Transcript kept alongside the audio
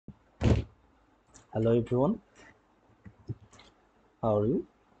Hello everyone, how are you?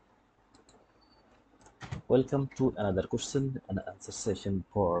 Welcome to another question and answer session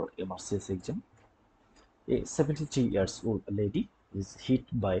for MRCS exam. A 73 years old lady is hit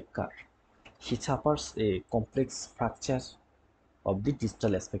by a car. She suffers a complex fracture of the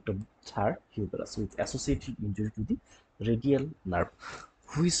distal aspect of her humerus with associated injury to the radial nerve.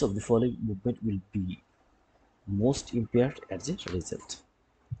 Which of the following movement will be most impaired as a result?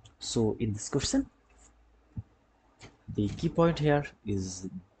 So in this question, the key point here is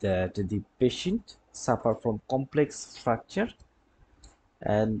that the patient suffer from complex fracture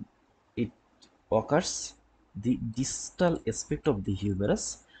and it occurs the distal aspect of the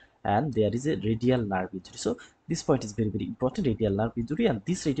humerus and there is a radial nerve injury. So this point is very important, radial nerve injury, and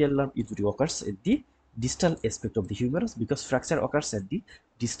this radial nerve injury occurs at the distal aspect of the humerus because fracture occurs at the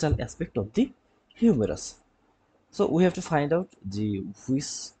distal aspect of the humerus. So we have to find out the which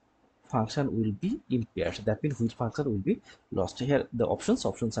function will be impaired. That means which function will be lost. Here the options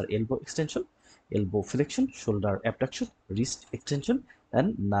are elbow extension, elbow flexion, shoulder abduction, wrist extension,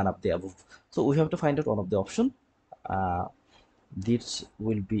 and none of the above. So we have to find out one of the option. This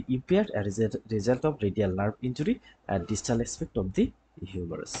will be impaired as a result of radial nerve injury at distal aspect of the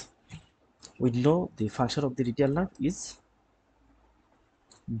humerus. We know the function of the radial nerve is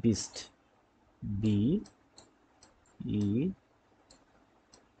BEAST, B E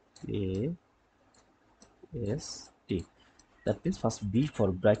A S T. That means first B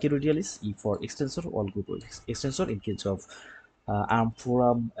for brachyradialis, E for extensor, all group extensor in case of arm,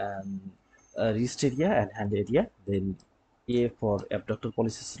 forearm, and wrist area and hand area. Then A for abductor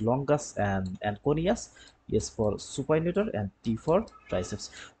pollicis longus and conneus, S for supinator, and T for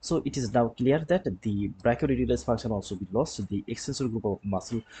triceps. So it is now clear that the brachyradialis function also be lost. The extensor group of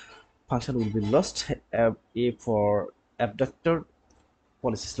muscle function will be lost. A for abductor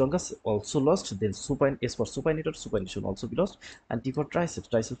pollicis longus also lost, then supine S for supinator, supination also be lost, and T for triceps,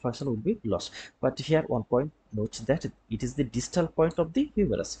 tricep function will be lost. But here one point, note that it is the distal point of the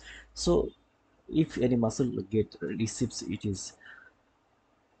humerus. So if any muscle receives it is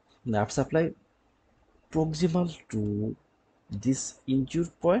nerve supply proximal to this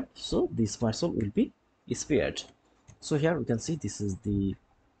injured point, so this muscle will be spared. So here we can see this is the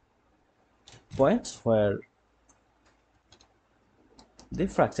point where the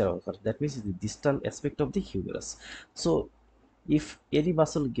fracture occurs. That means the distal aspect of the humerus. So if any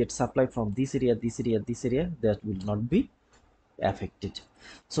muscle gets supplied from this area, that will not be affected.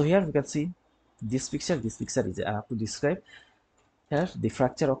 So here we can see this picture is I have to describe. Here the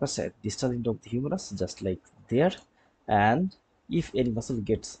fracture occurs at distal end of the humerus, just like there, and if any muscle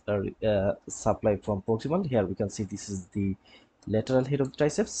gets supplied from proximal, here we can see this is the lateral head of the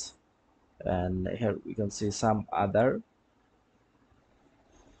triceps, and here we can see some other.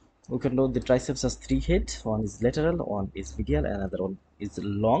 We can know the triceps has three heads, one is lateral, one is medial, another one is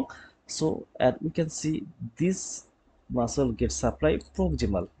long. So and we can see this muscle gets supplied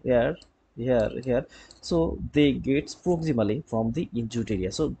proximal here. So they gets proximally from the injured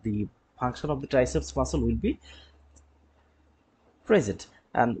area. So the function of the triceps muscle will be present,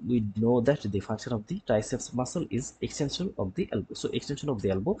 and we know that the function of the triceps muscle is extension of the elbow. So extension of the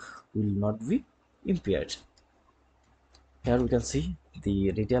elbow will not be impaired. Here we can see the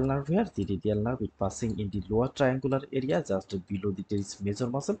radial nerve here. The radial nerve is passing in the lower triangular area just below the teres major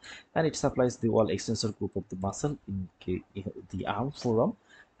muscle, and it supplies the all extensor group of the muscle in the arm, forearm,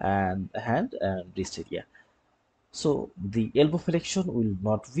 and hand and wrist area. So the elbow flexion will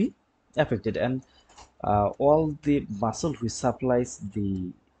not be affected, and all the muscle which supplies the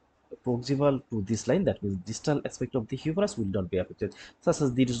proximal to this line, that means distal aspect of the humerus, will not be affected, such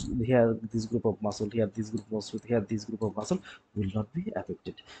as here this group of muscle, here this group of muscle, here this group of muscle will not be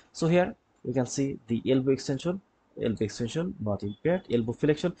affected. So here we can see the elbow extension not impaired, elbow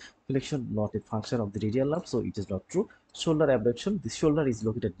flexion not a function of the radial nerve, so it is not true. Shoulder abduction, the shoulder is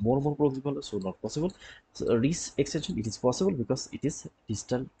located more proximal, so not possible. So wrist extension, it is possible because it is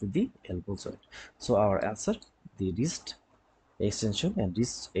distal to the elbow joint. So our answer, the wrist extension, and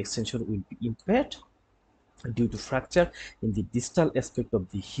this extension will be impaired due to fracture in the distal aspect of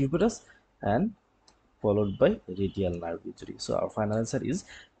the humerus and followed by radial nerve injury. So our final answer is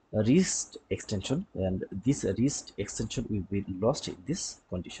wrist extension, and this wrist extension will be lost in this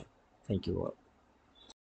condition. Thank you all.